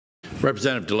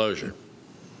Representative Delozier.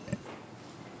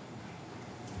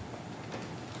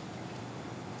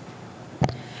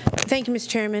 Thank you, Mr.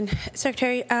 Chairman.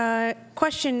 Secretary,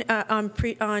 question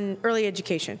on early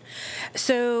education.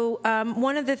 So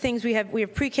one of the things we have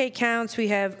pre-K counts, we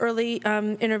have early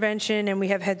intervention, and we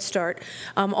have Head Start,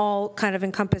 all kind of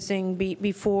encompassing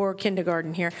before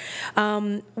kindergarten here.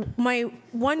 My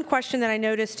one question that I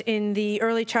noticed in the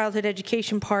early childhood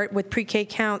education part with pre-K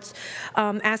counts,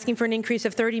 asking for an increase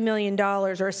of $30 million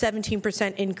or a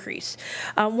 17% increase.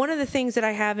 One of the things that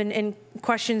I have and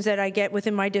questions that I get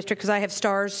within my district, because I have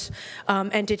STARS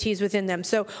entities within them.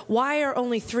 So why are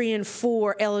only 3 and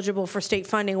 4 eligible for state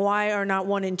funding? Why are not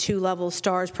 1 and 2 level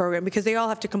STARS program? Because they all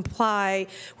have to comply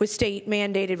with state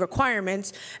mandated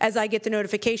requirements. As I get the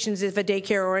notifications if a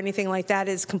daycare or anything like that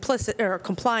is complicit or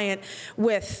compliant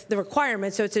with the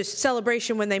requirements. So it's a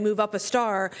celebration when they move up a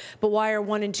star, but why are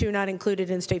 1 and 2 not included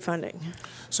in state funding?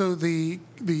 So the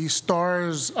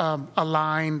STARS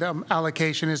aligned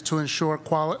allocation is to ensure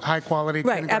high quality.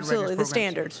 Right, absolutely, the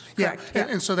standards. Yeah, correct. Yeah.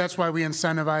 And so that's why we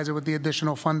incentivize it with the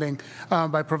additional funding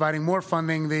by providing more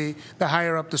funding. The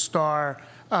higher up the star,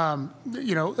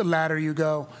 ladder you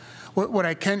go. What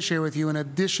I can share with you, in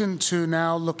addition to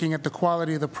now looking at the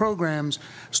quality of the programs,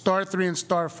 Star 3 and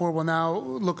Star 4 will now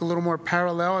look a little more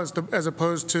parallel as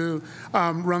opposed to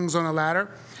rungs on a ladder.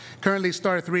 Currently,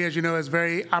 Star 3, as you know, is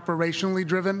very operationally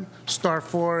driven. Star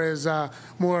 4 is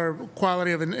more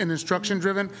quality of an instruction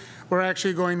driven. We're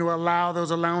actually going to allow those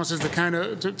allowances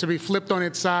to be flipped on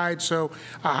its side. So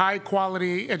a high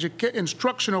quality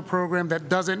instructional program that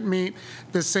doesn't meet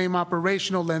the same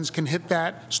operational lens can hit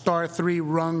that Star 3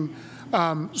 rung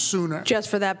sooner. Just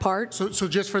for that part? So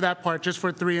just for that part, just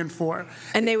for 3 and 4.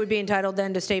 And they would be entitled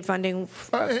then to state funding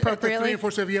appropriately? 3 and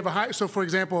 4, so if you have a high, so for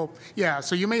example,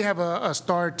 so you may have a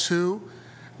Star 2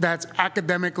 that's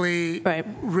academically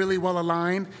really well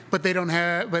aligned, but they are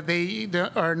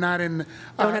not in.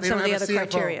 Don't have some of the other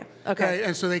criteria. Okay. Right?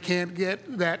 And so they can't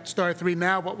get that Star 3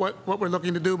 now. But what we're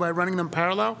looking to do by running them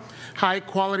parallel, high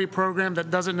quality program that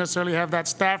doesn't necessarily have that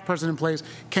staff person in place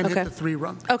can hit the 3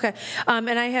 rung. Okay. And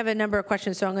I have a number of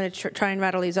questions, so I'm going to try and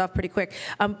rattle these off pretty quick.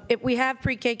 If we have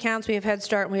pre-K counts, we have Head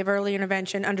Start, and we have early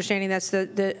intervention. Understanding that's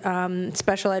the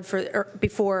special ed for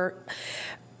before.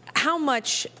 How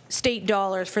much state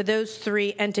dollars for those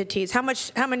 3 entities? How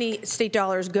many state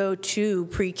dollars go to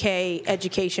pre-K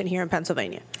education here in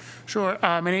Pennsylvania? Sure. In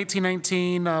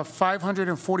 1819,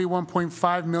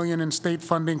 $541.5 million in state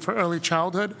funding for early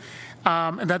childhood.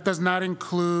 And that does not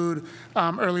include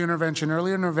early intervention.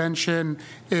 Early intervention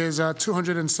is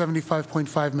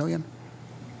 $275.5 million.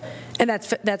 And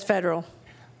that's federal.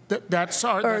 Those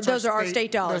are our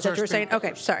state dollars that you're saying.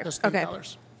 Okay, sorry. Okay.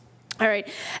 Dollars. All right,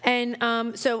 and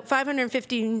so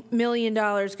 $550 million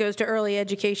goes to early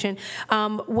education.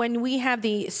 When we have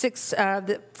the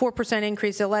 4%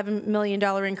 increase, $11 million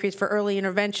increase for early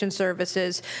intervention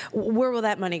services, where will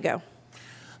that money go?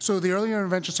 So the early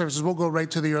intervention services will go right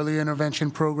to the early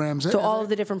intervention programs. So all of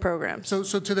the different programs. So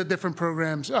to the different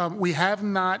programs. We have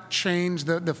not changed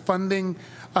the funding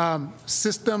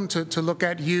system to look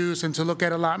at use and to look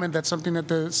at allotment. That's something that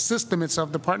the system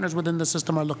itself, the partners within the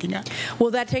system, are looking at. Will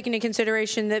that take into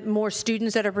consideration that more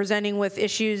students that are presenting with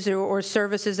issues or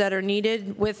services that are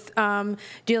needed with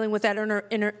dealing with that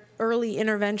early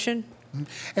intervention?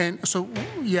 And so,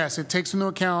 yes, it takes into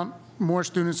account more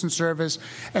students in service,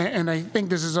 and I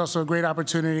think this is also a great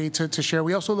opportunity to share.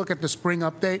 We also look at the spring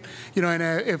update, and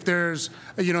if there's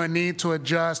a need to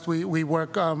adjust, we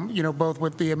work both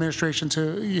with the administration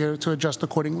to adjust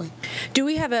accordingly. Do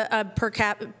we have a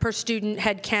per student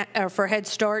for Head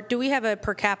Start? Do we have a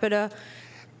per capita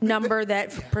number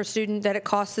per student that it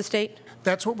costs the state?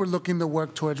 That's what we're looking to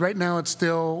work towards. Right now, it's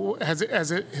still, as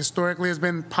it historically has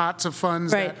been, pots of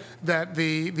funds that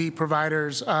the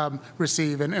providers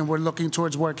receive, and we're looking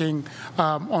towards working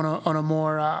on a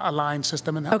more aligned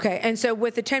system in that. Okay, and so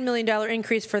with the $10 million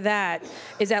increase for that,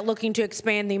 is that looking to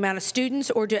expand the amount of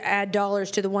students or to add dollars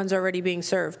to the ones already being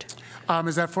served?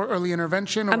 Is that for early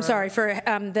intervention? Or, I'm sorry, for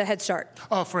the Head Start.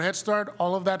 Oh, for Head Start,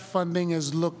 all of that funding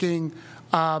is looking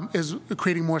is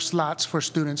creating more slots for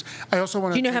students. I also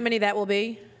want to. Do you know how many that will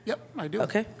be? Yep, I do.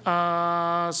 Okay.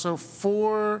 So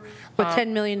for with $10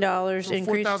 million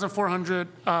increase, 4,400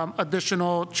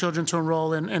 additional children to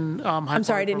enroll in high I'm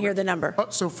sorry, I didn't hear the number.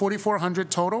 So 4,400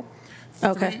 total.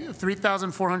 Okay.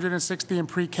 3,460 in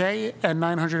pre-K and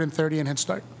 930 in Head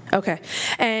Start. Okay.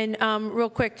 And real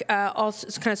quick, also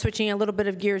kind of switching a little bit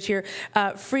of gears here,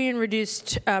 free and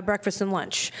reduced breakfast and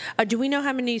lunch. Do we know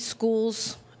how many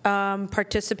schools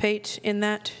participate in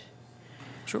that?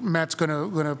 Sure. Matt's going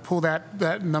to pull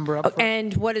that number up.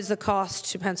 And what is the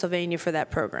cost to Pennsylvania for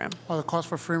that program? Oh, the cost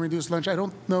for free and reduced lunch, I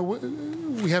don't know.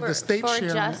 We have the state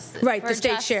share. Right, the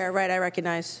state share, right, I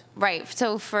recognize. Right,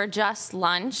 so for just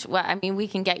lunch, well, I mean, we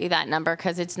can get you that number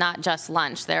because it's not just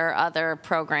lunch. There are other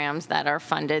programs that are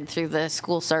funded through the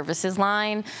school services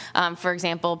line. For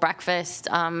example, breakfast,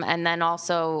 and then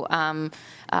also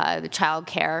the child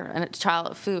care and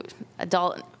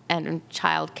adult and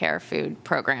child care food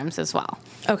programs as well.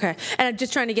 Okay, and I'm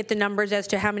just trying to get the numbers as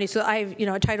to how many. So I have,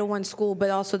 a Title I school, but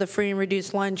also the free and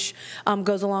reduced lunch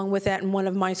goes along with that, and one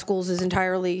of my schools is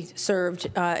entirely served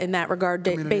in that regard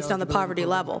based on the poverty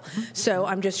level. So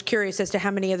I'm just curious as to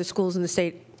how many other schools in the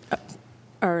state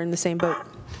are in the same boat.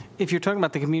 If you're talking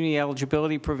about the community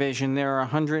eligibility provision, there are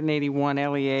 181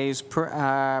 LEAs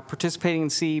participating in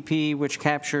CEP, which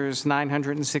captures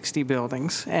 960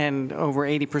 buildings and over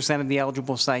 80% of the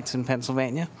eligible sites in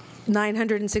Pennsylvania.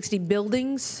 960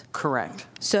 buildings? Correct.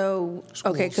 So,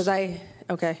 okay, because I'll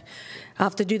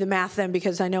have to do the math then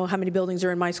because I know how many buildings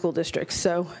are in my school district,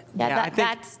 so. Yeah,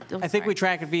 I think we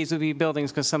track it vis-a-vis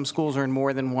buildings because some schools are in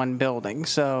more than one building,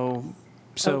 so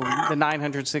the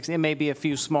 960, it may be a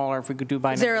few smaller if we could do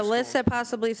by Is there a list that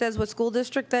possibly says what school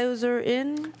district those are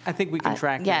in? I think we can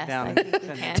track that down.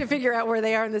 To figure out where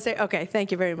they are in the state? Okay,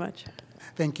 thank you very much.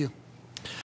 Thank you.